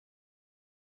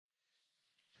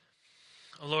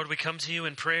Oh Lord, we come to you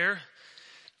in prayer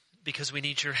because we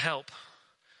need your help.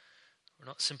 We're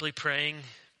not simply praying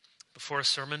before a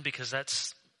sermon because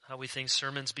that's how we think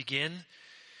sermons begin.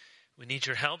 We need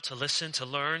your help to listen, to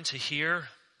learn, to hear.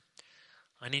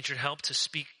 I need your help to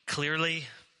speak clearly,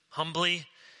 humbly,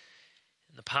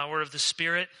 in the power of the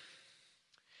Spirit.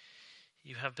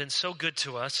 You have been so good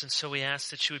to us, and so we ask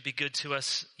that you would be good to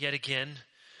us yet again.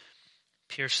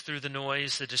 Pierce through the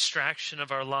noise, the distraction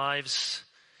of our lives.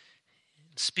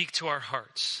 Speak to our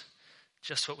hearts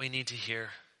just what we need to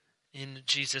hear. In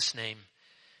Jesus' name,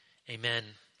 amen.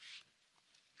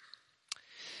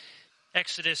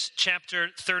 Exodus chapter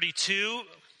 32,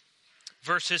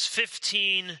 verses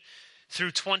 15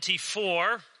 through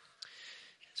 24.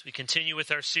 As we continue with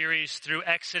our series through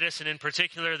Exodus, and in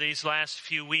particular these last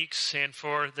few weeks and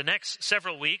for the next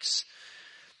several weeks,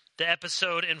 the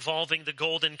episode involving the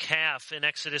golden calf in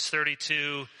Exodus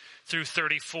 32 through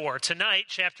 34. Tonight,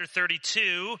 chapter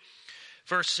 32,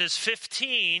 verses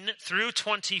 15 through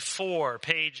 24,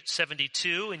 page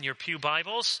 72 in your pew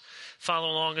Bibles.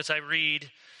 Follow along as I read.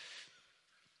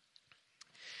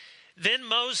 Then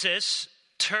Moses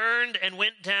turned and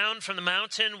went down from the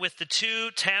mountain with the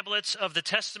 2 tablets of the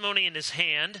testimony in his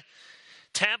hand,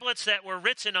 tablets that were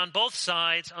written on both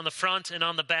sides, on the front and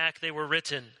on the back they were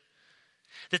written.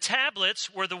 The tablets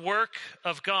were the work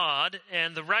of God,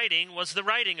 and the writing was the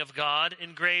writing of God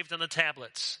engraved on the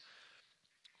tablets.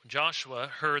 When Joshua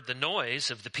heard the noise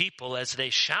of the people as they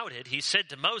shouted, he said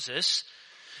to Moses,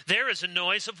 "There is a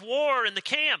noise of war in the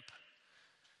camp."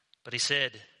 But he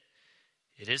said,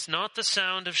 "It is not the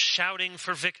sound of shouting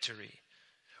for victory,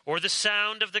 or the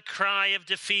sound of the cry of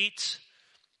defeat,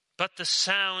 but the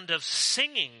sound of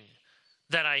singing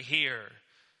that I hear."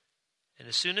 And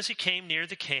as soon as he came near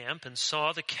the camp and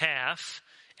saw the calf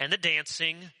and the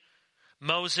dancing,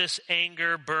 Moses'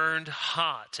 anger burned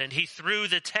hot, and he threw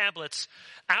the tablets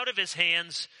out of his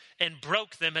hands and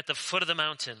broke them at the foot of the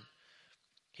mountain.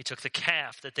 He took the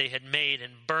calf that they had made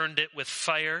and burned it with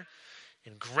fire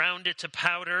and ground it to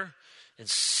powder and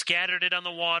scattered it on the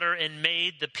water and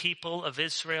made the people of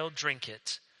Israel drink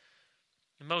it.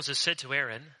 And Moses said to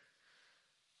Aaron,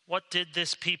 "What did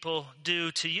this people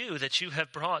do to you that you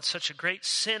have brought such a great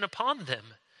sin upon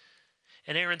them?"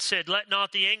 And Aaron said, "Let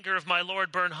not the anger of my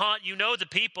Lord burn hot. You know the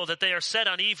people, that they are set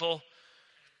on evil.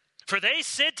 For they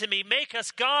said to me, 'Make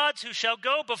us gods who shall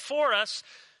go before us.'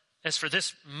 As for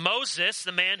this Moses,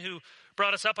 the man who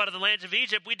brought us up out of the land of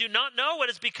Egypt, we do not know what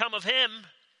has become of him."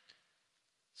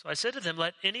 So I said to them,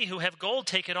 "Let any who have gold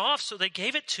take it off." So they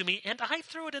gave it to me, and I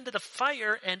threw it into the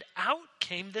fire, and out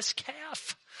came this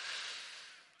calf.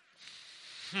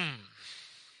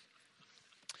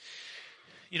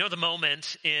 You know the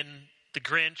moment in The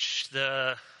Grinch,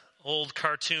 the old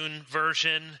cartoon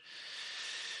version,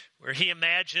 where he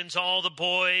imagines all the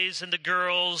boys and the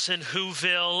girls in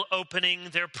Whoville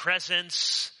opening their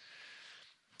presents,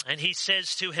 and he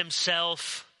says to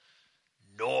himself,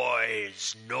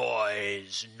 "Noise,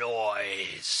 noise,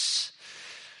 noise."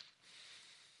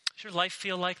 Does your life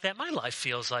feel like that? My life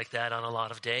feels like that on a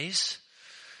lot of days.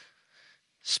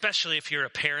 Especially if you're a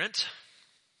parent.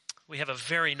 We have a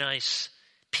very nice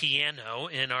piano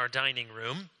in our dining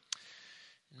room.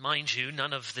 Mind you,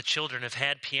 none of the children have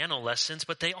had piano lessons,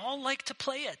 but they all like to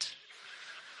play it.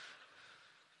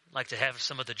 I'd like to have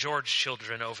some of the George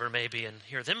children over maybe and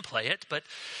hear them play it, but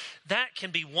that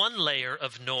can be one layer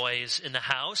of noise in the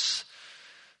house.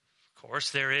 Of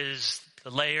course, there is the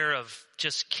layer of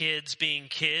just kids being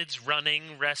kids,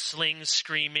 running, wrestling,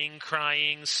 screaming,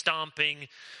 crying, stomping,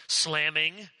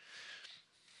 slamming.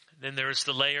 Then there's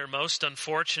the layer most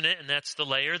unfortunate, and that's the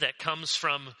layer that comes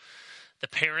from the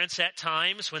parents at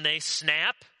times when they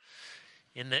snap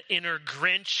and the inner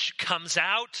Grinch comes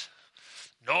out.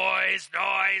 Noise,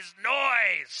 noise,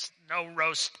 noise. No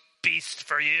roast beast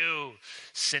for you,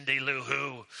 Cindy Lou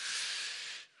Who.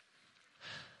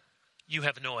 You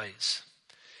have noise.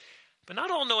 But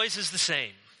not all noise is the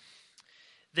same.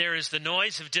 There is the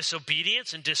noise of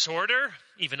disobedience and disorder,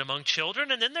 even among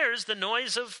children. And then there is the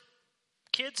noise of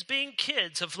kids being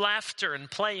kids, of laughter and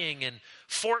playing and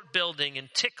fort building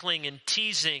and tickling and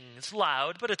teasing. It's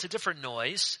loud, but it's a different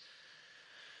noise.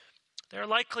 There are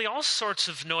likely all sorts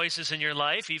of noises in your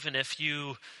life, even if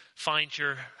you find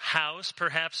your house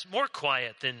perhaps more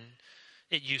quiet than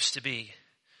it used to be.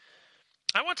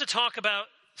 I want to talk about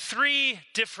 3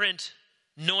 different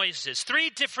noises, 3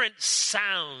 different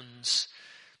sounds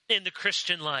in the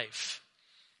Christian life.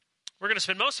 We're going to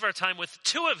spend most of our time with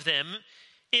 2 of them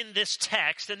in this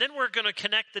text, and then we're going to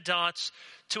connect the dots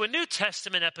to a New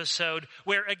Testament episode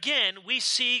where again we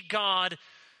see God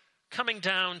coming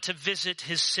down to visit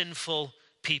his sinful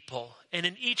people. And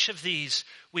in each of these,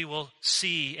 we will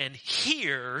see and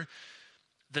hear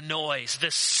the noise,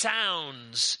 the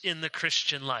sounds in the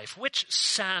Christian life. Which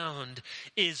sound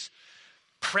is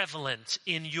prevalent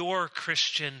in your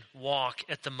Christian walk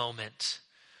at the moment?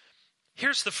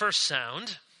 Here's the first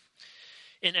sound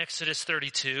in Exodus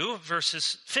 32,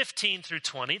 verses 15 through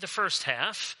 20, the first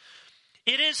half.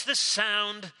 It is the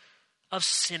sound of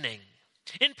sinning.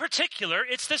 In particular,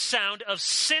 it's the sound of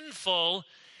sinful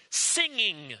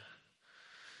singing.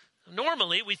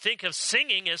 Normally, we think of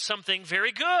singing as something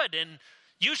very good, and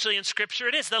usually in Scripture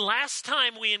it is. The last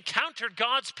time we encountered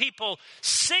God's people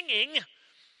singing,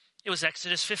 it was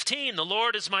Exodus 15. The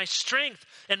Lord is my strength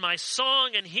and my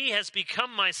song, and he has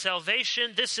become my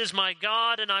salvation. This is my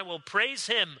God, and I will praise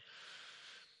him.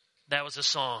 That was a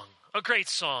song, a great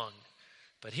song.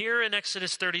 But here in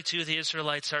Exodus 32, the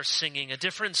Israelites are singing a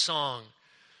different song.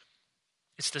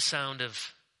 It's the sound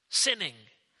of sinning.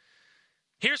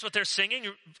 Here's what they're singing.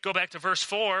 Go back to verse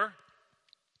 4.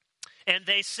 And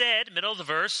they said, middle of the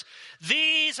verse,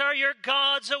 these are your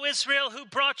gods, O Israel, who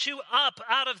brought you up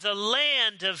out of the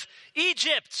land of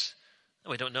Egypt.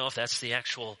 We don't know if that's the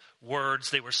actual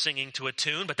words they were singing to a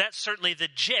tune, but that's certainly the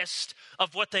gist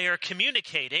of what they are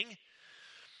communicating.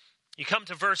 You come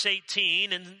to verse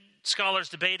 18, and scholars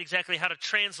debate exactly how to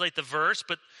translate the verse,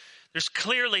 but there's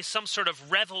clearly some sort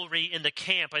of revelry in the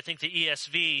camp. I think the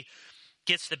ESV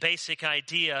gets the basic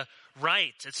idea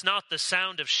right. It's not the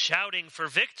sound of shouting for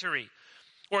victory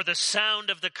or the sound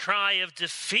of the cry of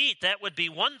defeat. That would be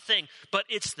one thing, but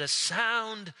it's the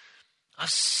sound of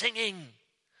singing.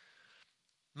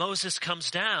 Moses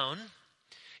comes down.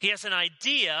 He has an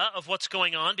idea of what's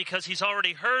going on because he's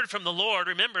already heard from the Lord.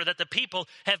 Remember that the people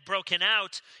have broken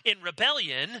out in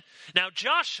rebellion. Now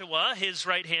Joshua, his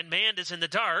right-hand man, is in the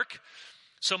dark.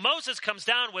 So Moses comes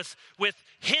down with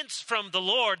hints from the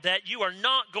Lord that you are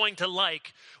not going to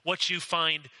like what you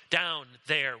find down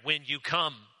there when you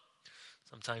come.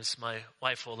 Sometimes my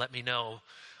wife will let me know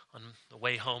on the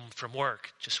way home from work,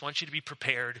 just want you to be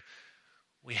prepared.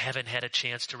 We haven't had a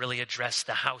chance to really address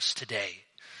the house today.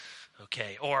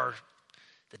 Okay, or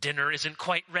the dinner isn't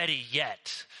quite ready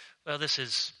yet. Well, this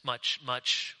is much,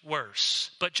 much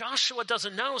worse. But Joshua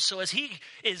doesn't know, so as he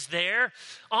is there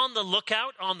on the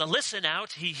lookout, on the listen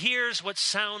out, he hears what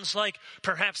sounds like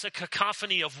perhaps a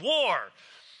cacophony of war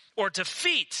or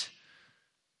defeat.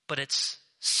 But it's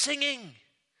singing.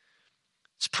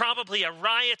 It's probably a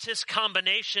riotous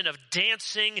combination of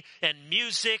dancing and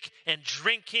music and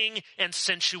drinking and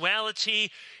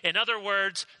sensuality. In other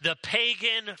words, the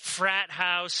pagan frat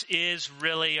house is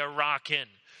really a rockin'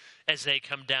 as they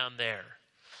come down there.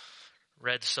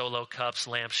 Red Solo cups,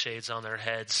 lampshades on their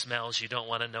heads, smells you don't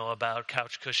want to know about,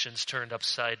 couch cushions turned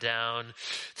upside down,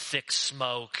 thick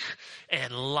smoke,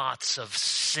 and lots of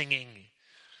singing.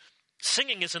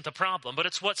 Singing isn't the problem, but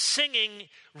it's what singing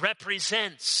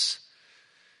represents.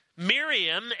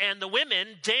 Miriam and the women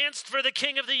danced for the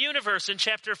King of the universe in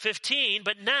chapter 15,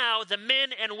 but now the men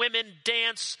and women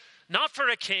dance not for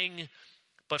a king,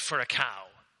 but for a cow.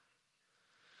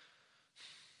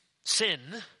 Sin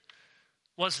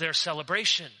was their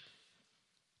celebration.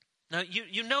 Now,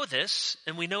 you know this,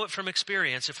 and we know it from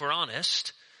experience if we're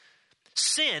honest.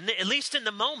 Sin, at least in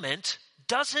the moment,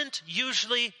 doesn't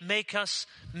usually make us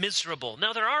miserable.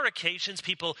 Now, there are occasions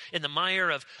people in the mire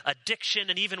of addiction,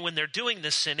 and even when they're doing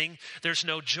this sinning, there's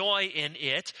no joy in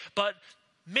it. But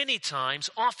many times,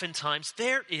 oftentimes,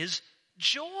 there is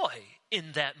joy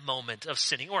in that moment of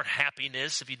sinning, or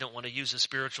happiness, if you don't want to use a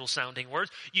spiritual sounding word.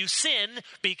 You sin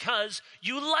because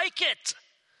you like it.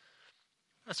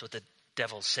 That's what the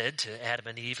devil said to Adam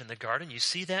and Eve in the garden. You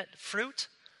see that fruit?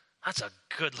 That's a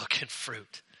good looking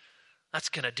fruit. That's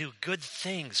going to do good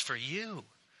things for you.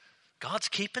 God's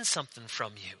keeping something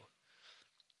from you.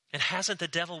 And hasn't the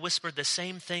devil whispered the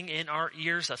same thing in our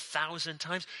ears 1,000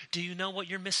 times? Do you know what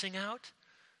you're missing out?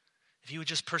 If you would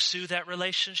just pursue that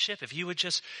relationship, if you would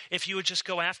just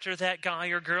go after that guy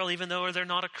or girl, even though they're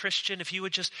not a Christian, if you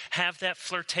would just have that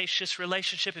flirtatious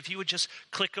relationship, if you would just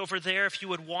click over there, if you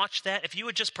would watch that, if you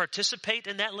would just participate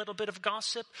in that little bit of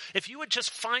gossip, if you would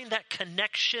just find that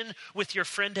connection with your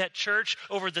friend at church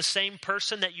over the same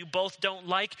person that you both don't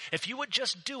like, if you would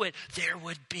just do it, there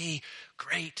would be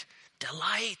great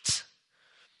delight.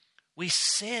 We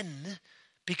sin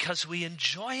because we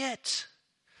enjoy it.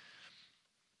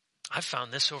 I've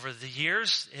found this over the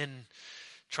years in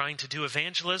trying to do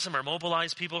evangelism or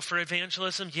mobilize people for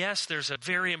evangelism. Yes, there's a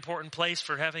very important place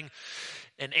for having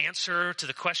an answer to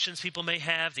the questions people may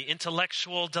have, the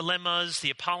intellectual dilemmas, the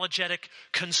apologetic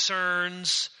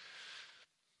concerns.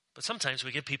 But sometimes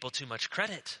we give people too much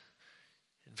credit.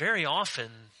 And very often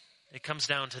it comes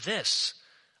down to this.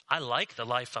 I like the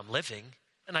life I'm living,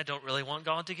 and I don't really want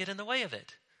God to get in the way of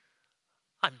it.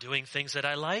 I'm doing things that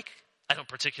I like. I don't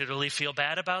particularly feel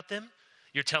bad about them.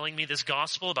 You're telling me this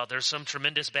gospel about there's some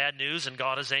tremendous bad news and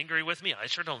God is angry with me. I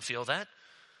sure don't feel that.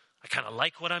 I kind of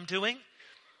like what I'm doing.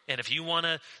 And if you want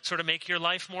to sort of make your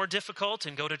life more difficult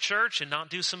and go to church and not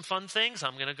do some fun things,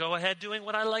 I'm going to go ahead doing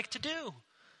what I like to do.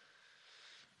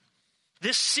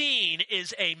 This scene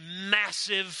is a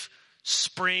massive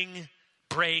spring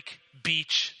break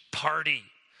beach party.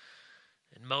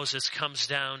 And Moses comes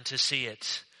down to see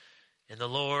it. And the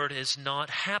Lord is not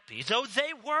happy, though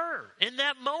they were in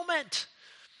that moment.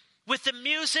 With the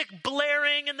music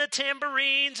blaring and the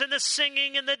tambourines and the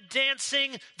singing and the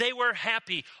dancing, they were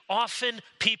happy. Often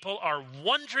people are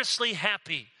wondrously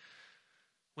happy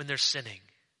when they're sinning.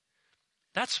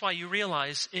 That's why you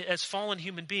realize, as fallen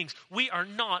human beings, we are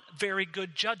not very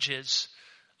good judges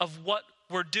of what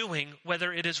we're doing,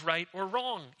 whether it is right or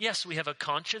wrong. Yes, we have a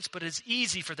conscience, but it's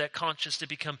easy for that conscience to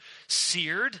become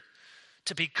seared,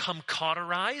 to become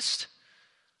cauterized.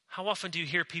 How often do you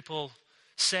hear people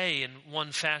say in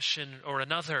one fashion or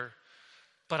another,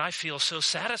 but I feel so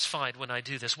satisfied when I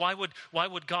do this. Why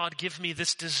would God give me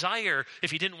this desire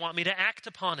if he didn't want me to act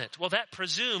upon it? Well, that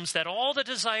presumes that all the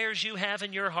desires you have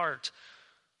in your heart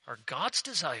are God's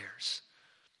desires.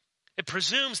 It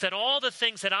presumes that all the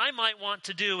things that I might want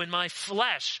to do in my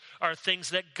flesh are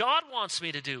things that God wants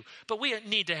me to do. But we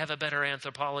need to have a better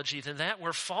anthropology than that.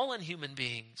 We're fallen human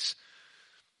beings.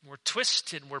 We're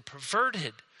twisted, we're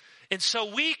perverted. And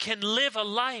so we can live a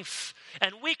life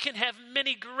and we can have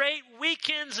many great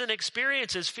weekends and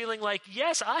experiences feeling like,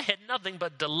 yes, I had nothing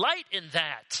but delight in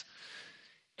that.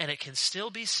 And it can still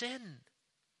be sin.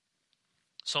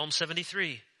 Psalm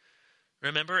 73.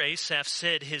 Remember, Asaph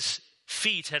said his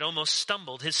feet had almost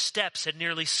stumbled. His steps had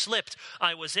nearly slipped.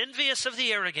 I was envious of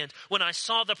the arrogant when I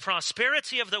saw the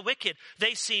prosperity of the wicked.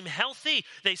 They seem healthy.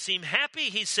 They seem happy.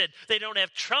 He said they don't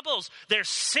have troubles. They're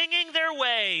singing their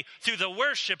way through the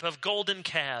worship of golden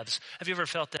calves. Have you ever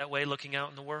felt that way looking out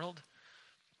in the world?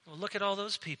 Well, look at all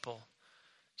those people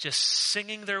just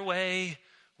singing their way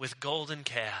with golden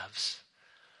calves.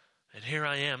 And here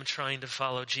I am trying to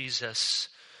follow Jesus,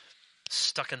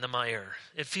 stuck in the mire.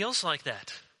 It feels like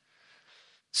that.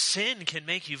 Sin can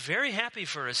make you very happy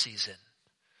for a season,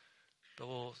 but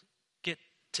we'll get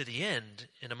to the end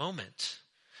in a moment.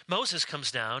 Moses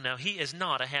comes down. Now, he is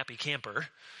not a happy camper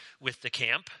with the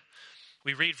camp.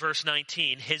 We read verse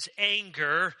 19. His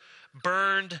anger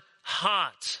burned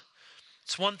hot.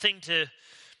 It's one thing to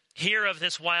hear of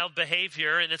this wild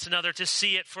behavior, and it's another to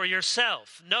see it for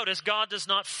yourself. Notice, God does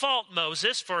not fault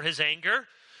Moses for his anger.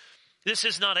 This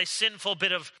is not a sinful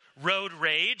bit of road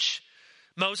rage.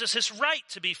 Moses is right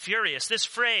to be furious. This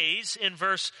phrase in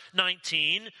verse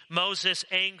 19, Moses'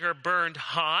 anger burned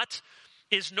hot,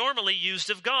 is normally used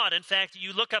of God. In fact,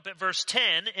 you look up at verse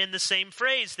 10, and the same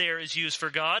phrase there is used for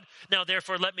God. Now,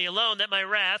 therefore, let me alone, that my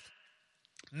wrath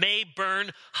may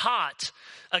burn hot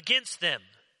against them.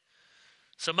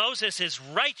 So Moses is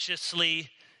righteously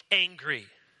angry.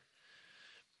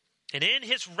 And in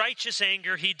his righteous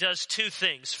anger, he does two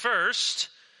things. First,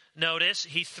 notice,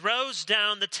 he throws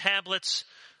down the tablets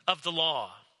of the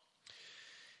law.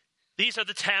 These are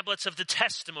the tablets of the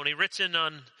testimony written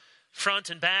on front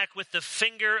and back with the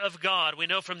finger of God. We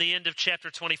know from the end of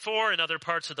chapter 24 and other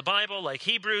parts of the Bible, like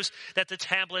Hebrews, that the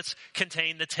tablets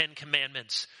contain the 10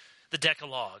 Commandments, the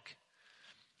Decalogue.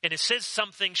 And it says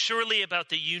something surely about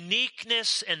the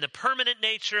uniqueness and the permanent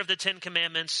nature of the 10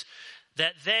 Commandments,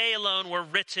 that they alone were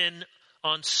written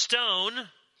on stone,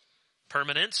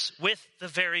 permanence, with the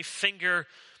very finger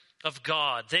of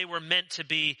God. They were meant to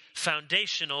be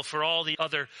foundational for all the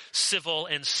other civil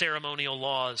and ceremonial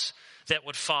laws that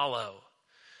would follow.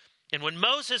 And when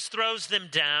Moses throws them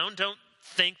down, don't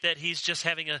think that he's just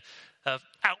having a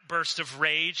outburst of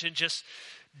rage and just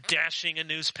dashing a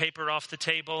newspaper off the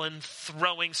table and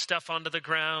throwing stuff onto the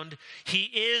ground. He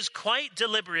is quite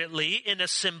deliberately, in a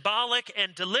symbolic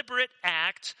and deliberate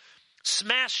act,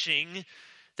 smashing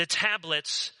the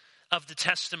tablets of the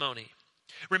testimony.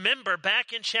 Remember,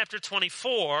 back in chapter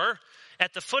 24,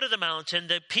 at the foot of the mountain,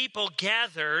 the people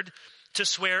gathered to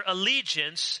swear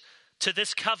allegiance to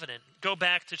this covenant. Go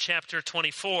back to chapter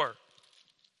 24.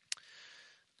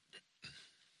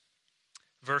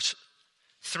 Verse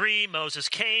 3, Moses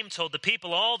came, told the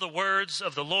people all the words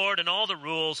of the Lord and all the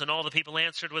rules, and all the people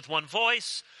answered with one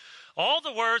voice, all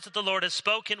the words that the Lord has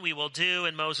spoken we will do.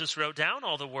 And Moses wrote down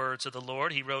all the words of the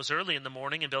Lord. He rose early in the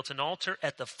morning and built an altar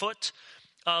at the foot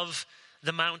of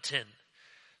the mountain.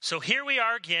 So here we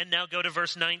are again. Now go to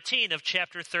verse 19 of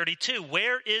chapter 32.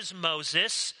 Where is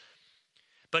Moses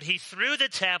But he threw the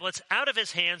tablets out of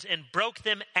his hands and broke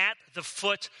them at the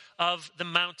foot of the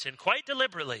mountain, quite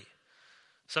deliberately.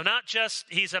 So not just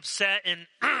he's upset and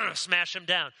smash him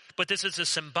down, but this is a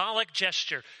symbolic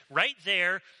gesture right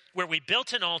there where we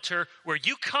built an altar, where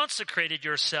you consecrated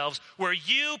yourselves, where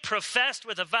you professed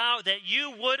with a vow that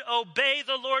you would obey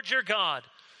the Lord your God.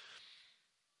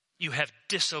 You have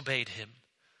disobeyed him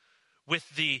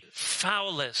with the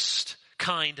foulest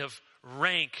kind of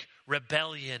rank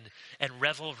rebellion and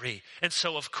revelry. And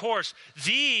so, of course,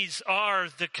 these are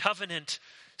the covenant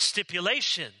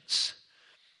stipulations.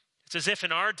 It's as if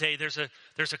in our day there's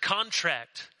a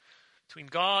contract between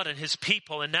God and his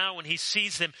people, and now when he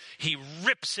sees them, he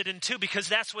rips it in two because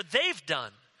that's what they've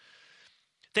done.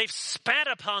 They've spat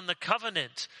upon the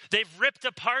covenant. They've ripped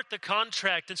apart the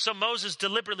contract. And so Moses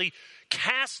deliberately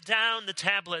cast down the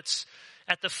tablets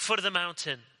at the foot of the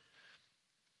mountain.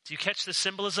 Do you catch the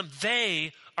symbolism?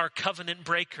 They are covenant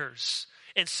breakers.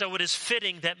 And so it is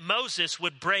fitting that Moses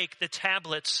would break the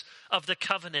tablets of the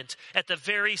covenant at the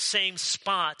very same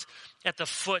spot at the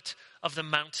foot of the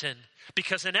mountain.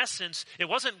 Because in essence, it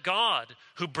wasn't God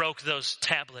who broke those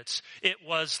tablets. It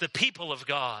was the people of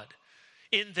God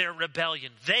in their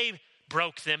rebellion. They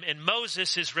broke them, and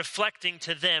Moses is reflecting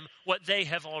to them what they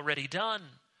have already done.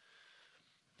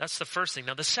 That's the first thing.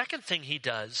 Now, the second thing he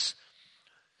does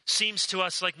seems to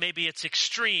us like maybe it's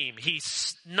extreme. He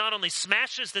not only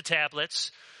smashes the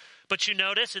tablets, but you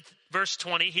notice at verse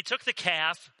 20, he took the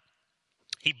calf,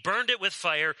 he burned it with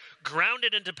fire, ground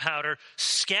it into powder,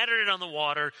 scattered it on the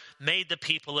water, made the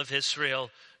people of Israel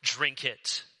drink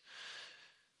it.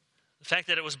 The fact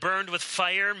that it was burned with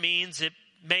fire means it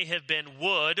may have been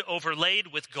wood overlaid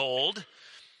with gold,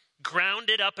 ground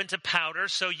it up into powder.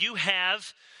 So you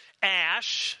have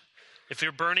ash. If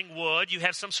you're burning wood, you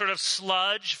have some sort of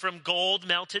sludge from gold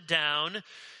melted down.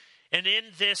 And in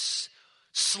this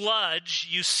sludge,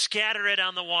 you scatter it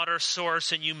on the water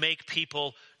source and you make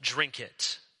people drink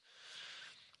it.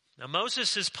 Now,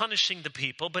 Moses is punishing the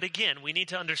people, but again, we need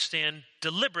to understand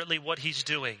deliberately what he's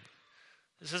doing.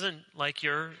 This isn't like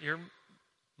your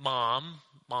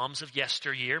moms of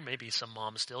yesteryear. Maybe some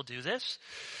moms still do this.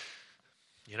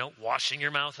 You know, washing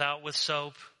your mouth out with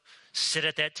soap. Sit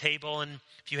at that table, and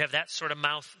if you have that sort of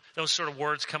mouth, those sort of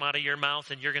words come out of your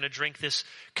mouth, and you're going to drink this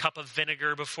cup of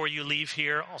vinegar before you leave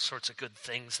here. All sorts of good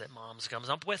things that moms comes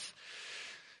up with.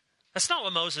 That's not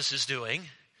what Moses is doing.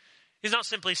 He's not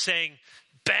simply saying,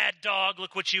 bad dog,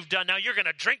 look what you've done. Now you're going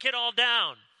to drink it all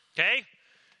down, okay?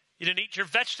 You didn't eat your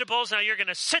vegetables. Now you're going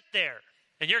to sit there,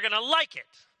 and you're going to like it.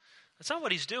 That's not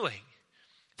what he's doing.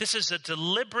 This is a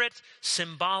deliberate,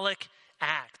 symbolic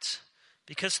act.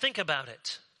 Because think about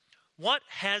it. What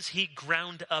has he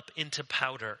ground up into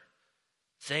powder?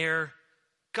 Their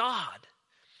God.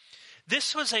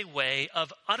 This was a way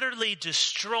of utterly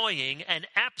destroying and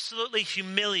absolutely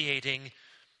humiliating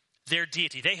their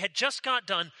deity. They had just got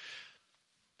done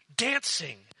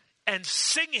dancing and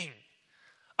singing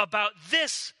about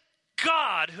this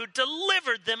God who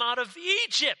delivered them out of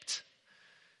Egypt.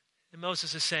 And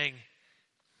Moses is saying,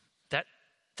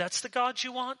 that's the God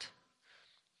you want?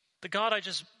 The God I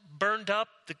just burned up,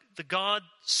 the God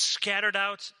scattered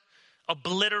out,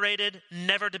 obliterated,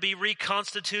 never to be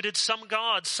reconstituted, some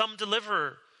God, some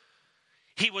deliverer.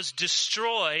 He was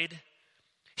destroyed,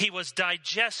 he was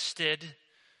digested,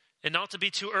 and not to be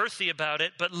too earthy about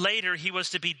it, but later he was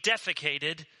to be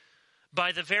defecated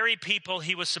by the very people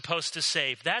he was supposed to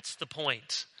save. That's the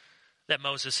point that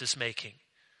Moses is making.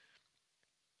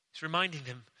 He's reminding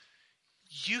them,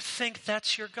 you think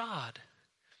that's your God?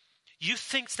 You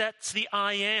think that's the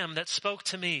I am that spoke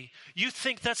to me. You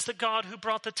think that's the God who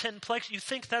brought the 10 plagues. You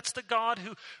think that's the God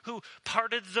who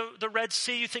parted the Red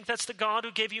Sea. You think that's the God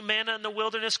who gave you manna in the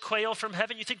wilderness, quail from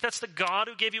heaven. You think that's the God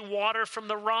who gave you water from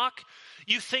the rock.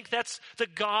 You think that's the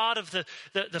God of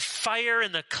the fire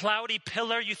and the cloudy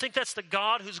pillar. You think that's the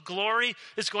God whose glory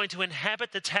is going to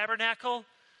inhabit the tabernacle.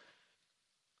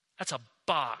 That's a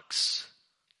box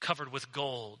covered with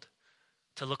gold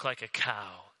to look like a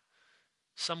cow.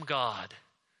 Some God.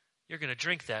 You're going to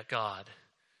drink that God.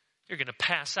 You're going to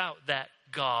pass out that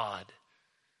God.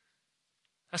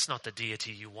 That's not the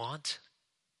deity you want.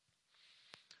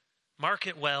 Mark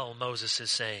it well, Moses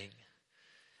is saying.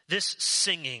 This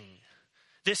singing,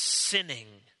 this sinning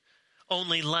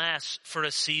only lasts for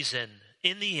a season.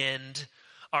 In the end,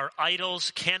 our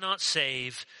idols cannot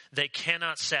save, they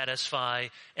cannot satisfy,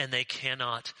 and they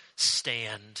cannot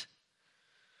stand.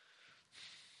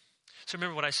 So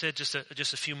remember what I said just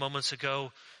a few moments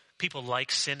ago? People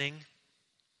like sinning.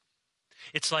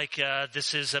 It's like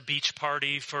this is a beach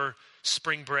party for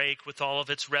spring break with all of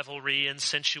its revelry and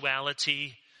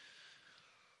sensuality.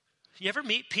 You ever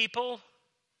meet people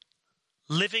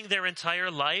living their entire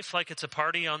life like it's a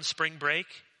party on spring break,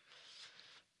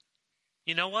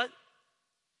 you know what?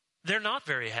 They're not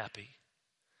very happy.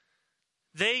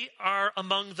 They are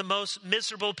among the most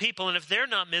miserable people. And if they're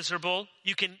not miserable,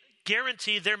 you can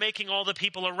guarantee they're making all the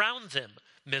people around them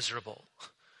miserable.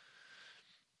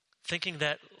 Thinking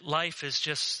that life is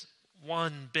just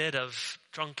one bit of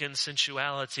drunken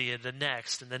sensuality and the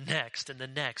next and the next and the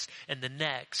next and the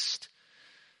next.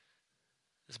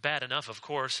 It's bad enough, of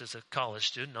course, as a college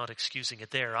student, not excusing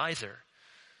it there either.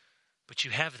 But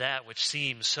you have that which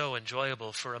seems so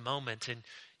enjoyable for a moment, and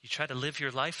you try to live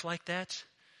your life like that.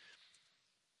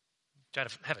 You try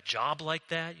to have a job like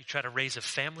that. You try to raise a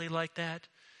family like that.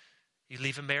 You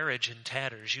leave a marriage in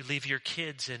tatters. You leave your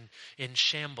kids in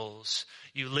shambles.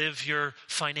 You live your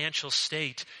financial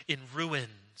state in ruins.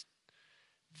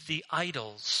 The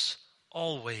idols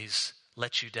always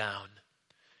let you down.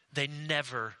 They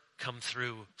never come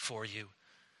through for you.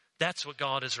 That's what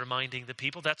God is reminding the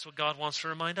people. That's what God wants to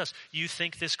remind us. You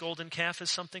think this golden calf is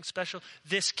something special?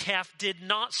 This calf did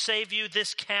not save you.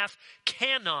 This calf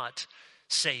cannot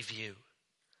save you.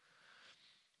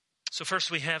 So first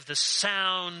we have the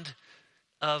sound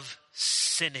of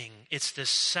sinning. It's the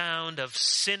sound of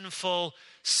sinful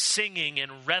singing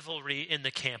and revelry in the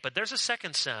camp. But there's a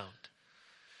second sound.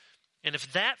 And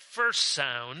if that first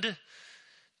sound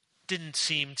didn't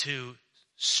seem to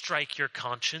strike your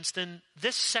conscience, then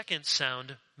this second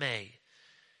sound may.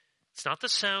 It's not the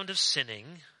sound of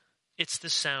sinning, it's the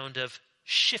sound of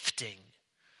shifting.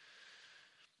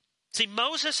 See,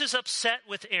 Moses is upset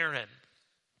with Aaron,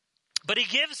 but he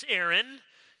gives Aaron,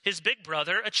 his big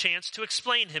brother, a chance to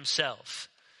explain himself.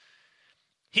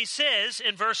 He says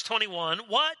in verse 21,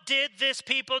 "What did this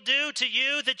people do to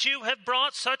you that you have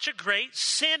brought such a great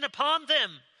sin upon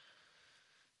them?"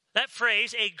 That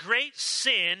phrase, a great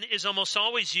sin, is almost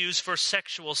always used for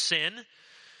sexual sin.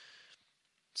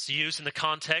 It's used in the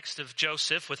context of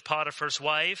Joseph with Potiphar's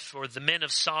wife, or the men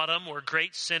of Sodom were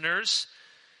great sinners.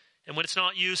 And when it's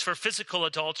not used for physical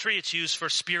adultery, it's used for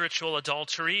spiritual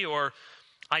adultery or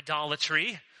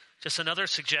idolatry. Just another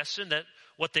suggestion that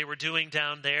what they were doing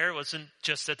down there wasn't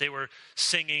just that they were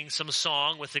singing some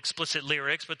song with explicit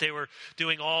lyrics, but they were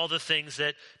doing all the things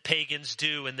that pagans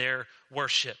do in their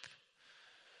worship.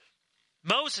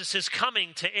 Moses is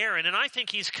coming to Aaron, and I think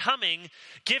he's coming,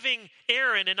 giving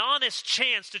Aaron an honest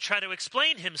chance to try to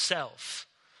explain himself.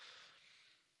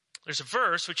 There's a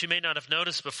verse which you may not have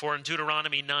noticed before in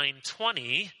Deuteronomy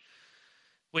 9:20,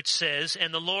 which says,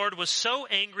 "And the Lord was so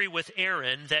angry with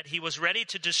Aaron that he was ready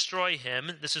to destroy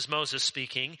him." This is Moses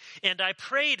speaking. "And I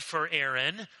prayed for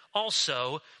Aaron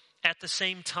also at the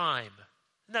same time."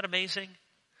 Isn't that amazing?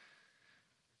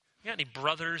 You got any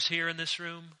brothers here in this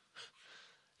room?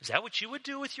 Is that what you would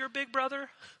do with your big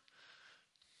brother?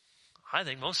 I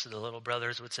think most of the little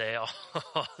brothers would say,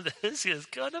 "Oh, this is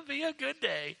going to be a good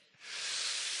day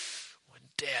when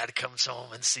Dad comes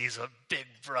home and sees what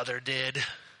big brother did."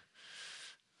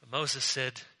 But Moses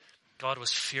said God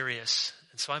was furious,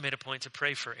 and so I made a point to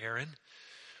pray for Aaron.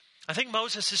 I think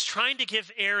Moses is trying to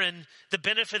give Aaron the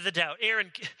benefit of the doubt.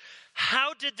 Aaron,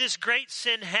 how did this great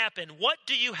sin happen? What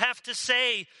do you have to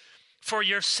say for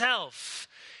yourself?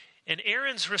 And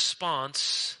Aaron's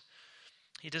response,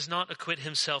 he does not acquit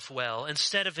himself well.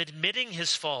 Instead of admitting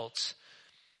his fault,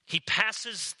 he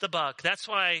passes the buck. That's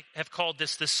why I have called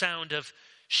this the sound of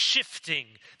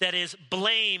shifting. That is,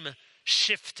 blame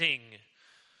shifting.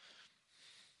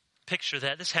 Picture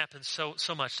that. This happens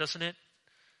so much, doesn't it?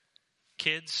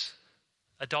 Kids,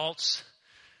 adults,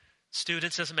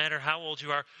 students, doesn't matter how old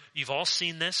you are. You've all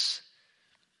seen this,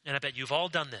 and I bet you've all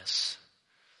done this.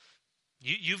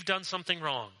 You've done something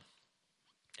wrong.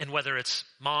 And whether it's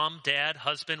mom, dad,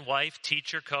 husband, wife,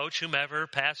 teacher, coach, whomever,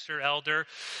 pastor, elder,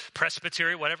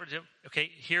 presbytery, whatever. Okay,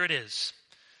 here it is.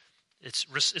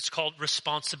 It's called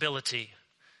responsibility.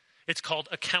 It's called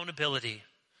accountability.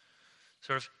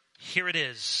 Sort of, here it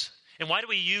is. And why do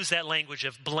we use that language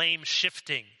of blame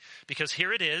shifting? Because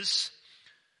here it is.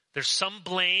 There's some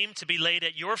blame to be laid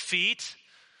at your feet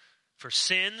for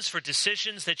sins, for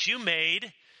decisions that you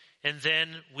made, and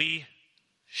then we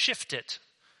shift it.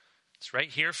 It's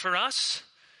right here for us.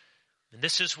 And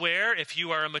this is where, if you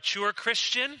are a mature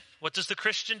Christian, what does the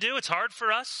Christian do? It's hard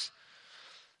for us.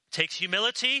 It takes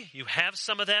humility. You have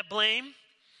some of that blame.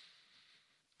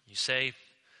 You say,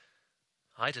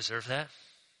 I deserve that.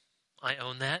 I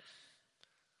own that.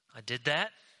 I did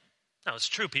that. Now, it's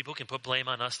true, people can put blame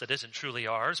on us that isn't truly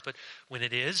ours, but when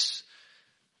it is,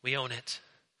 we own it.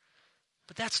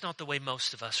 But that's not the way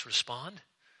most of us respond.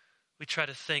 We try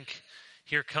to think,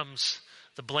 here comes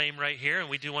the blame right here, and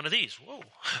we do one of these. Whoa,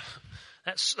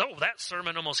 that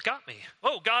sermon almost got me.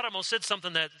 Oh, God almost said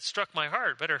something that struck my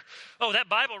heart. That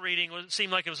Bible reading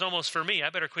seemed like it was almost for me. I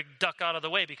better quick duck out of the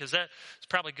way because that's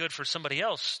probably good for somebody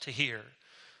else to hear.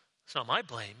 It's not my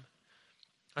blame.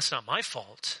 That's not my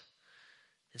fault.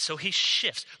 And so he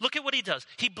shifts. Look at what he does.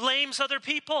 He blames other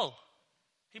people.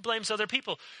 He blames other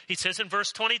people. He says in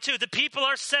verse 22, the people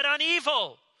are set on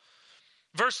evil.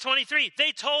 Verse 23,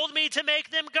 they told me to make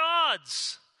them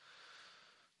gods.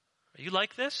 Are you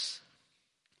like this?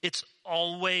 It's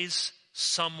always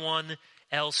someone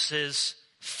else's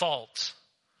fault.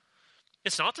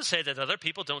 It's not to say that other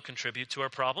people don't contribute to our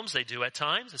problems. They do at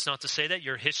times. It's not to say that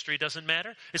your history doesn't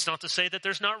matter. It's not to say that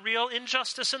there's not real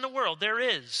injustice in the world. There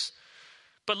is.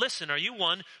 But listen, are you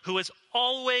one who is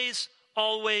always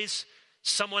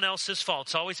someone else's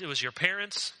fault? It was your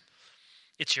parents.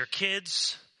 It's your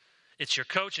kids. It's your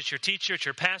coach. It's your teacher. It's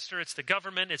your pastor. It's the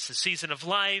government. It's the season of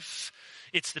life.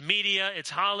 It's the media.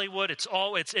 It's Hollywood. It's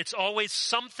always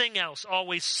something else.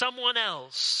 Always someone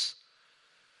else.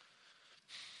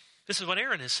 This is what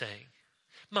Aaron is saying.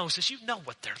 Moses, you know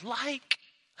what they're like.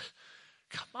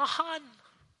 Come on.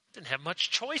 Didn't have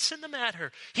much choice in the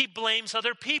matter. He blames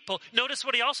other people. Notice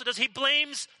what he also does. He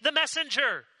blames the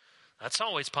messenger. That's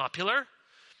always popular.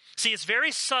 See, it's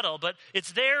very subtle, but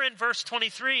it's there in verse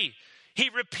 23. He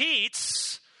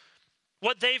repeats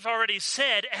what they've already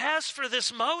said. As for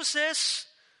this Moses,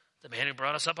 the man who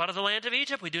brought us up out of the land of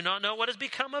Egypt, we do not know what has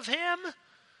become of him.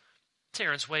 It's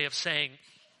Aaron's way of saying,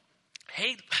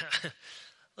 hey,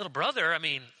 little brother,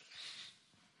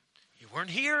 you weren't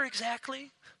here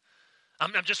exactly.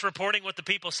 I'm just reporting what the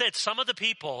people said. Some of the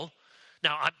people,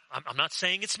 now I'm not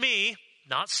saying it's me,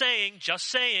 just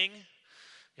saying.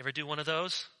 You ever do one of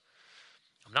those?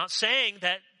 I'm not saying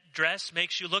that dress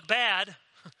makes you look bad.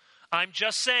 I'm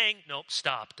just saying, nope,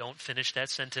 stop. Don't finish that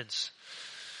sentence.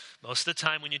 Most of the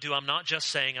time when you do, I'm just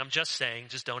saying,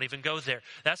 just don't even go there.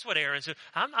 That's what Aaron's doing.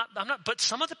 I'm not, but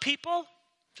some of the people,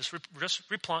 just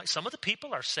reply, some of the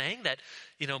people are saying that,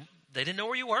 they didn't know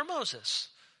where you were, Moses.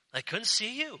 They couldn't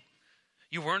see you.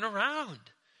 You weren't around.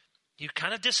 You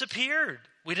kind of disappeared.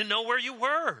 We didn't know where you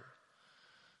were.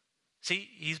 See,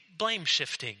 he's blame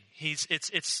shifting.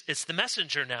 It's the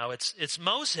messenger now. It's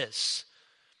Moses.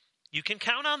 You can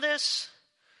count on this.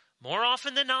 More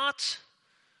often than not,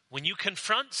 when you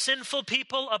confront sinful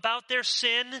people about their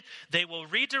sin, they will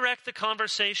redirect the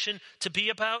conversation to be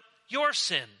about your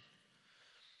sin.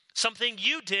 Something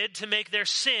you did to make their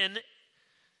sin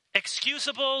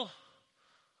excusable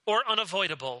or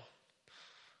unavoidable.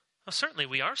 Well, certainly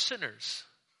we are sinners.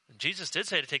 And Jesus did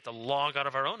say to take the log out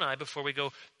of our own eye before we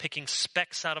go picking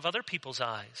specks out of other people's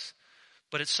eyes.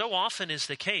 But it so often is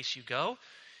the case. You go,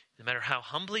 no matter how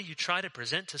humbly you try to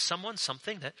present to someone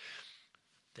something, that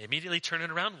they immediately turn it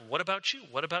around. What about you?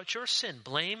 What about your sin?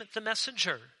 Blame the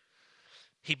messenger.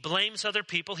 He blames other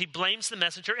people. He blames the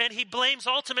messenger. And he blames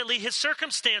ultimately his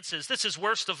circumstances. This is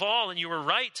worst of all. And you were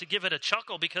right to give it a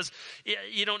chuckle because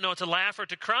you don't know to laugh or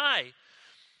to cry.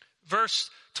 Verse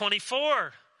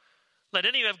 24. Let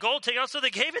any who have gold take it out. So they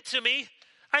gave it to me.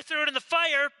 I threw it in the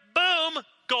fire. Boom.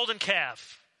 Golden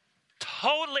calf.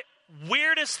 Totally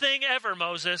weirdest thing ever,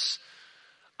 Moses.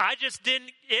 I just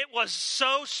didn't. It was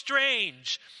so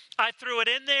strange. I threw it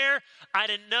in there. I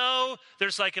didn't know.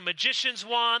 There's like a magician's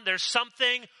wand. There's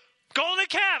something. Golden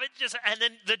calf. And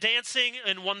then the dancing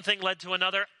and one thing led to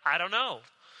another. I don't know.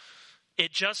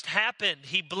 It just happened.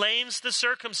 He blames the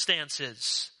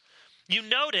circumstances. You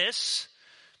notice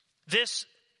this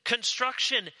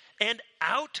construction, and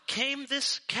out came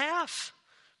this calf.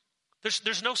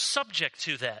 There's no subject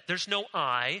to that. There's no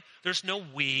I. There's no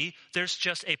we. There's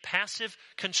just a passive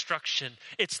construction.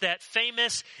 It's that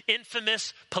famous,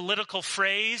 infamous political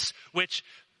phrase which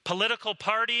political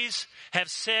parties have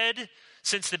said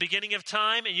since the beginning of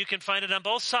time, and you can find it on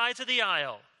both sides of the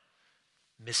aisle.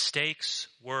 Mistakes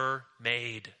were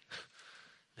made.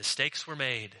 Mistakes were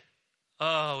made.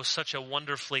 Oh, such a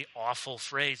wonderfully awful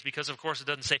phrase, because of course it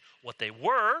doesn't say what they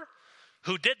were,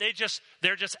 who did.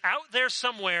 They're just out there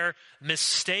somewhere.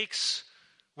 Mistakes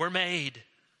were made.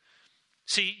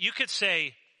 See, you could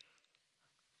say,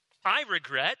 I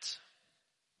regret.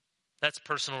 That's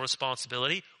personal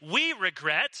responsibility. We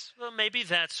regret. Well, maybe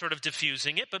that's sort of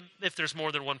diffusing it, but if there's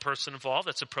more than one person involved,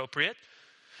 that's appropriate.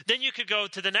 Then you could go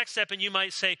to the next step and you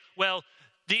might say, well,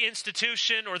 the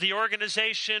institution or the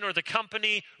organization or the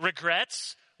company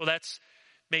regrets. Well, that's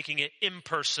making it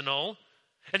impersonal.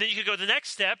 And then you could go to the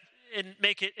next step and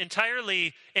make it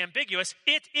entirely ambiguous.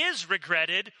 It is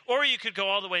regretted. Or you could go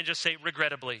all the way and just say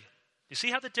regrettably. You see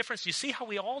how the difference, you see how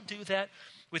we all do that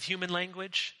with human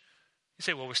language?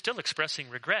 You say, well, we're still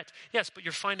expressing regret. Yes, but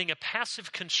you're finding a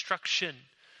passive construction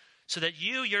so that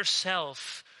you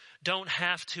yourself don't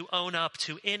have to own up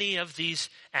to any of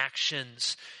these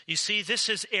actions. You see, this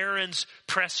is Aaron's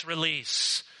press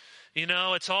release. You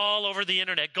know, it's all over the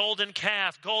internet. Golden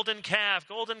calf, golden calf,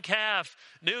 golden calf.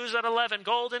 News at 11,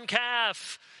 golden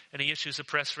calf. And he issues a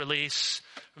press release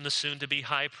from the soon-to-be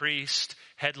high priest.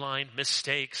 Headline,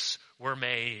 mistakes were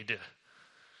made.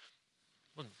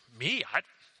 Well, me? I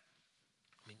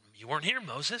mean, you weren't here,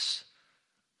 Moses.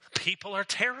 People are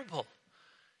terrible.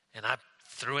 And I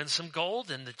threw in some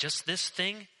gold and just this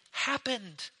thing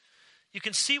happened. You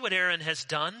can see what Aaron has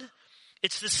done.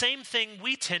 It's the same thing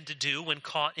we tend to do when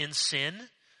caught in sin.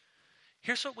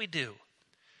 Here's what we do.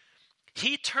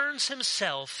 He turns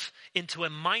himself into a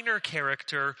minor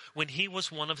character when he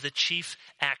was one of the chief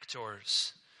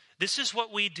actors. This is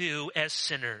what we do as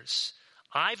sinners.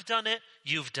 I've done it,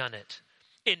 you've done it.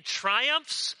 In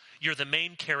triumphs, you're the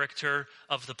main character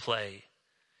of the play.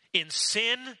 In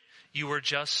sin, you were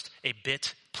just a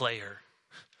bit player.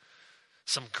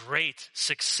 Some great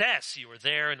success. You were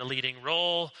there in a leading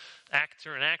role.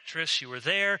 Actor and actress, you were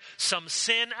there. Some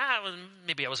sin,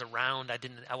 maybe I was around.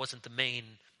 I wasn't the main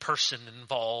person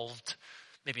involved.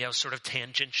 Maybe I was sort of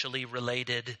tangentially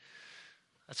related.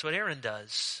 That's what Aaron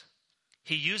does.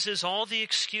 He uses all the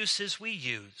excuses we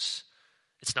use.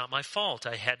 It's not my fault.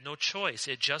 I had no choice.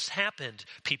 It just happened.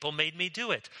 People made me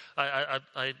do it. I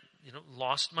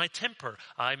lost my temper.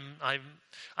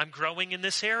 I'm growing in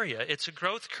this area. It's a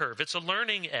growth curve. It's a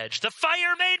learning edge. The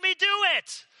fire made me do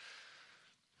it.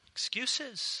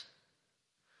 Excuses.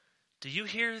 Do you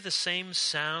hear the same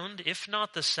sound? If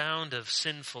not the sound of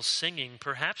sinful singing,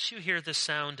 perhaps you hear the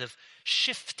sound of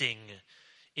shifting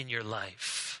in your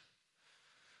life.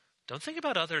 Don't think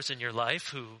about others in your life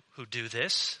who do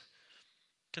this.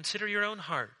 Consider your own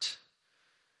heart.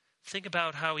 Think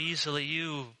about how easily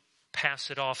you pass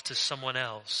it off to someone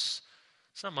else.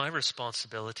 It's not my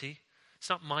responsibility. It's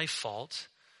not my fault.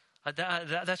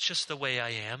 That's just the way I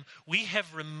am. We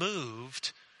have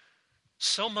removed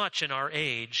so much in our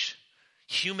age,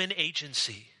 human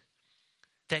agency,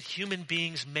 that human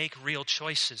beings make real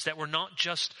choices, that we're not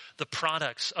just the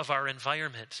products of our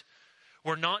environment.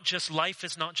 Life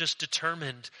is not just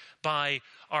determined by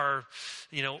our,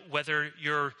 whether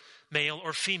you're male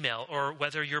or female, or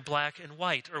whether you're black and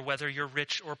white, or whether you're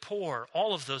rich or poor.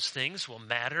 All of those things will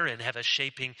matter and have a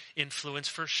shaping influence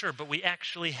for sure, but we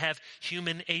actually have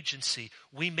human agency.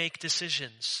 We make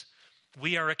decisions.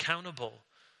 We are accountable.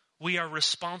 We are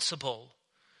responsible.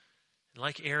 And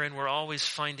like Aaron, we're always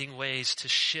finding ways to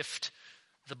shift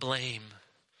the blame.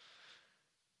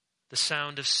 The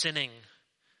sound of sinning,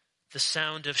 the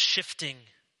sound of shifting.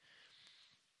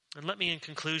 And let me, in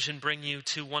conclusion, bring you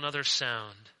to one other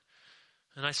sound.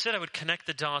 And I said I would connect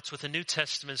the dots with a New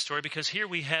Testament story because here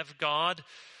we have God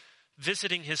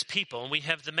visiting his people. And we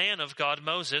have the man of God,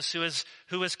 Moses,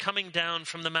 who is coming down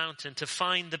from the mountain to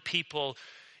find the people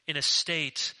in a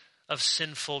state of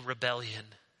sinful rebellion.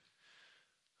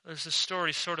 There's a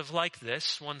story sort of like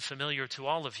this, one familiar to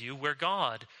all of you, where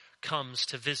God comes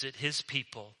to visit his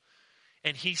people.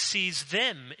 And he sees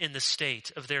them in the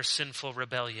state of their sinful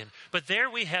rebellion. But there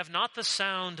we have not the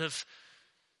sound of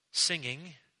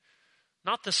singing,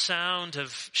 not the sound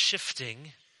of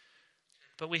shifting,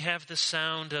 but we have the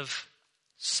sound of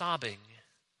sobbing.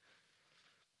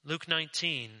 Luke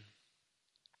 19.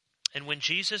 And when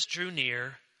Jesus drew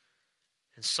near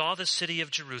and saw the city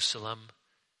of Jerusalem,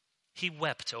 he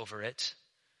wept over it,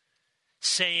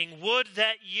 saying, would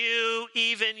that you,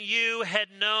 even you, had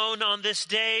known on this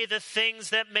day the things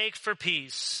that make for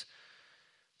peace.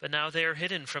 But now they are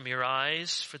hidden from your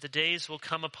eyes, for the days will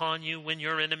come upon you when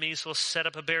your enemies will set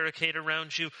up a barricade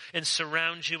around you and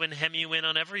surround you and hem you in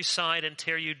on every side and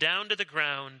tear you down to the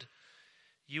ground,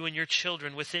 you and your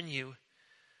children within you.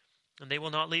 And they will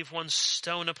not leave one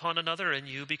stone upon another in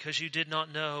you, because you did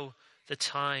not know the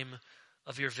time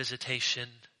of your visitation.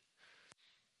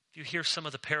 You hear some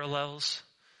of the parallels?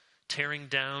 Tearing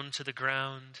down to the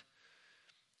ground,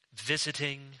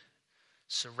 visiting,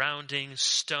 surrounding,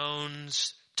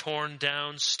 stones torn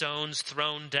down, stones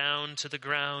thrown down to the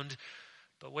ground.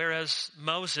 But whereas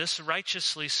Moses,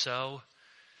 righteously so,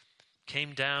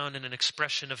 came down in an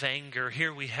expression of anger,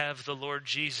 here we have the Lord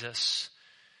Jesus,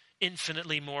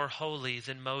 infinitely more holy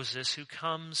than Moses, who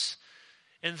comes.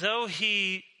 And though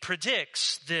he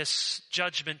predicts this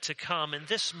judgment to come, in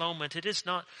this moment, it is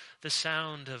not the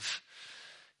sound of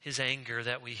his anger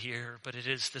that we hear, but it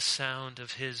is the sound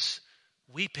of his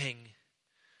weeping.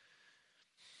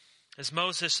 As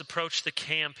Moses approached the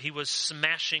camp, he was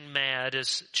smashing mad.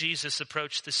 As Jesus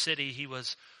approached the city, he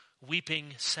was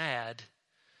weeping sad.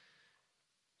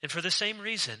 And for the same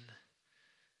reason,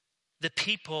 the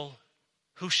people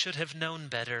who should have known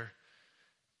better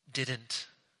didn't.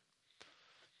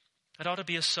 It ought to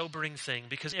be a sobering thing,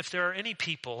 because if there are any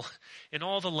people in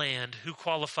all the land who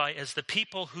qualify as the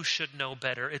people who should know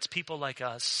better, it's people like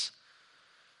us.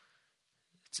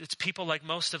 It's people like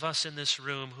most of us in this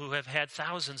room who have had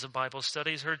thousands of Bible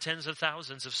studies, heard tens of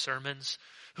thousands of sermons,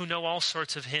 who know all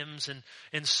sorts of hymns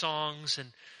and songs and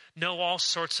know all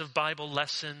sorts of Bible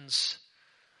lessons.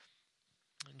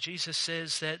 And Jesus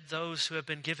says that those who have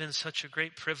been given such a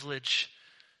great privilege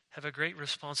have a great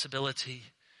responsibility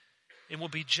and will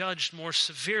be judged more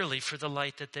severely for the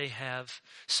light that they have.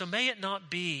 So may it not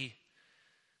be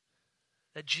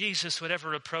that Jesus would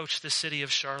ever approach the city of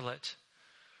Charlotte,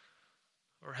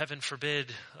 or heaven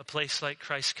forbid, a place like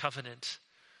Christ's Covenant,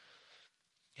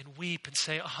 and weep and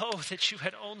say, oh, that you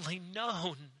had only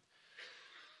known.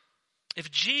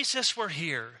 If Jesus were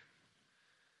here,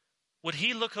 would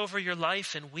he look over your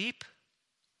life and weep?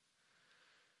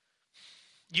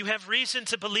 You have reason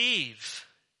to believe.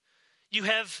 You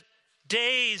have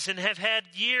days and have had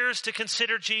years to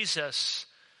consider Jesus.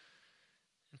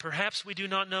 And perhaps we do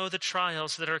not know the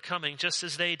trials that are coming, just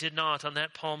as they did not on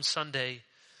that Palm Sunday.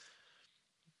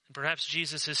 And perhaps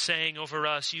Jesus is saying over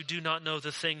us, you do not know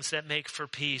the things that make for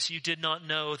peace. You did not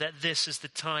know that this is the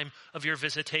time of your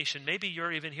visitation. Maybe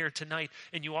you're even here tonight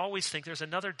and you always think there's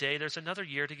another day, there's another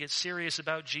year to get serious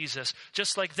about Jesus.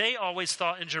 Just like they always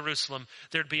thought in Jerusalem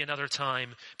there'd be another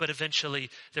time, but eventually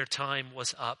their time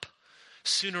was up.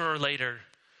 Sooner or later,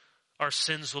 our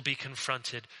sins will be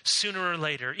confronted. Sooner or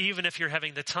later, even if you're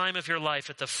having the time of your life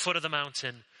at the foot of the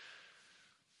mountain,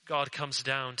 God comes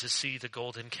down to see the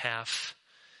golden calf.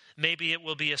 Maybe it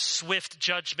will be a swift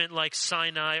judgment like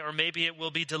Sinai, or maybe it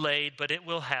will be delayed, but it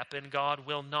will happen. God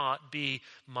will not be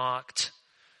mocked.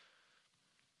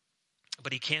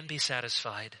 But he can be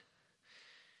satisfied.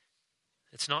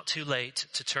 It's not too late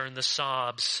to turn the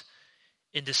sobs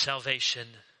into salvation.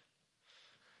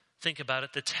 Think about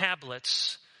it. The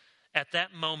tablets at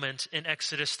that moment in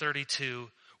Exodus 32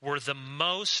 were the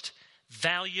most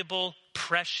valuable,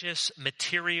 precious,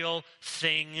 material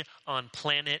thing on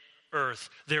planet Earth.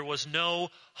 There was no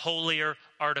holier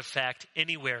artifact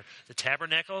anywhere. The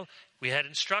tabernacle, we had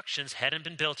instructions, hadn't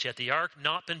been built yet. The ark,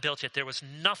 not been built yet. There was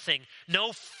nothing,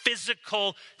 no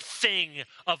physical thing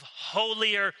of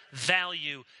holier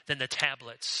value than the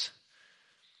tablets.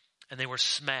 And they were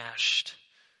smashed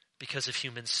because of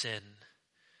human sin.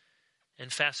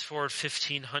 And fast forward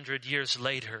 1,500 years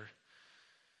later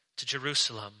to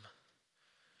Jerusalem.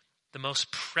 The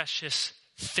most precious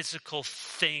physical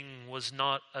thing was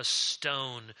not a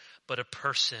stone, but a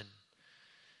person.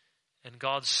 And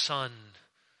God's Son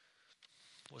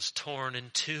was torn in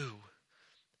two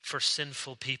for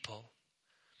sinful people.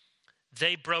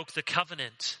 They broke the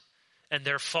covenant, and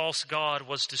their false God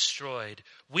was destroyed.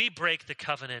 We break the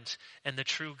covenant, and the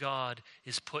true God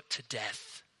is put to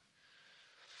death.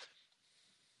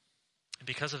 And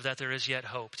because of that, there is yet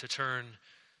hope to turn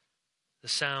the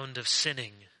sound of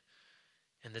sinning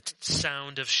and the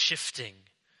sound of shifting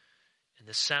and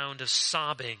the sound of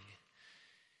sobbing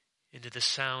into the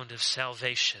sound of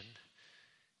salvation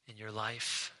in your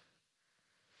life.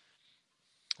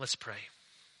 Let's pray.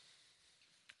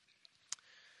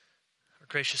 Our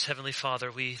gracious Heavenly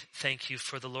Father, we thank you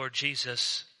for the Lord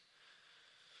Jesus,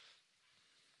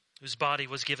 whose body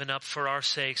was given up for our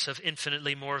sakes, of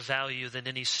infinitely more value than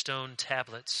any stone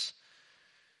tablets.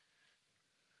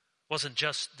 It wasn't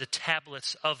just the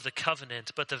tablets of the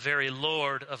covenant, but the very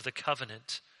Lord of the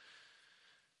covenant,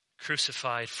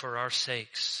 crucified for our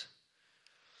sakes.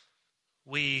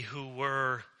 We who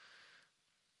were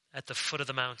at the foot of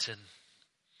the mountain,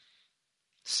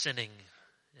 sinning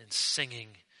and singing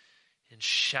and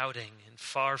shouting and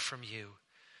far from you.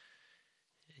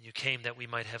 And you came that we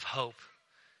might have hope,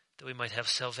 that we might have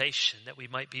salvation, that we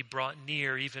might be brought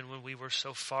near even when we were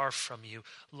so far from you.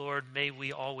 Lord, may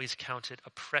we always count it a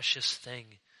precious thing,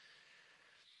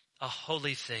 a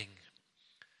holy thing,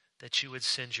 that you would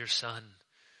send your Son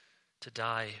to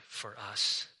die for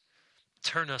us.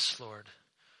 Turn us, Lord.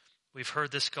 We've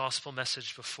heard this gospel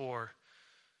message before,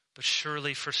 but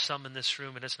surely for some in this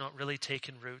room it has not really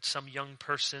taken root. Some young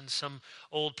person, some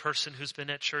old person who's been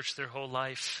at church their whole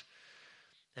life,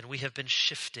 and we have been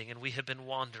shifting and we have been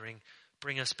wandering.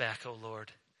 Bring us back, O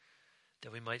Lord,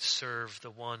 that we might serve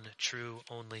the one true,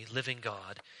 only living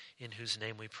God, in whose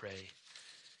name we pray.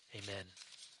 Amen.